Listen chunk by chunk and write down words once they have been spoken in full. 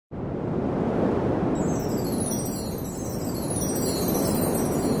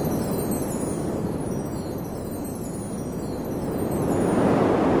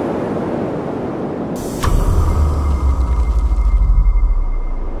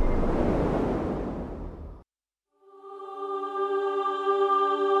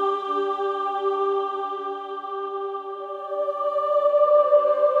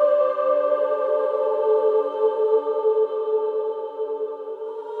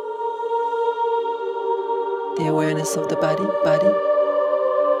the awareness of the body,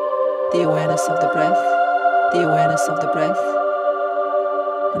 the awareness of the breath, the awareness of the breath,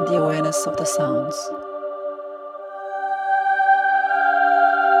 and the awareness of the sounds.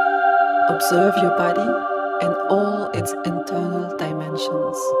 Observe your body in all its internal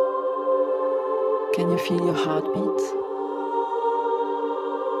dimensions. Can you feel your heartbeat?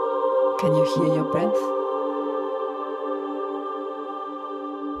 Can you hear your breath?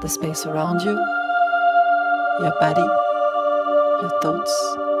 The space around you, your body, your thoughts,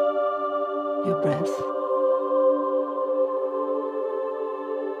 your breath.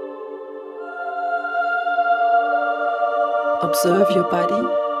 Observe your body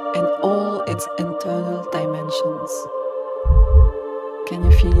in all its internal dimensions. Can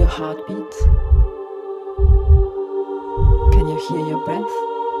you feel your heartbeat? Can you hear your breath?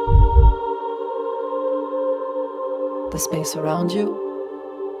 The space around you,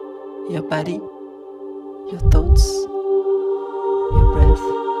 your body, your thoughts, your breath.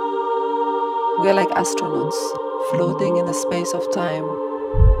 We are like astronauts floating in the space of time,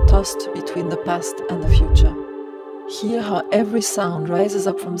 tossed between the past and the future. Hear how every sound rises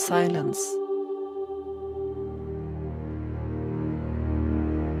up from silence.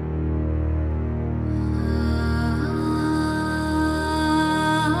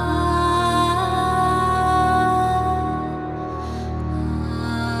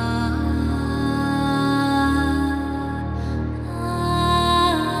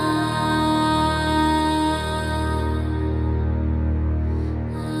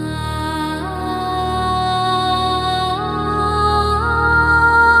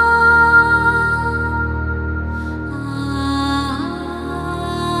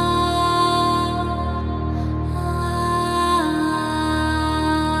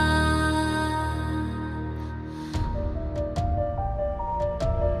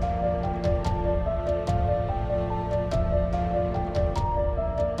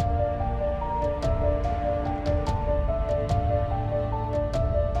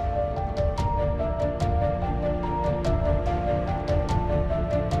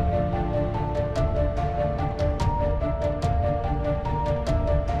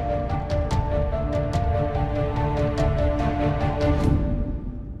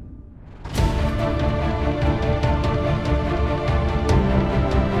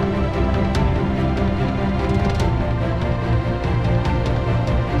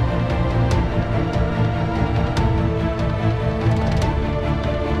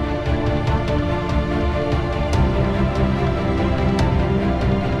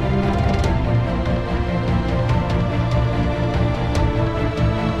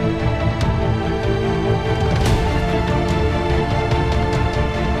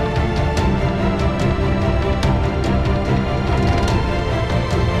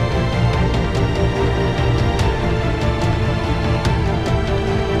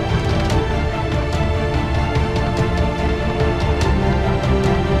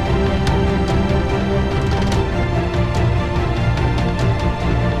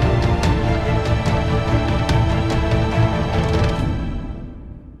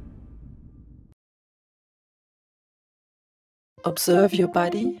 Observe your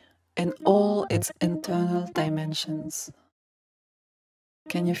body in all its internal dimensions.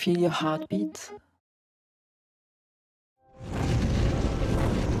 Can you feel your heartbeat?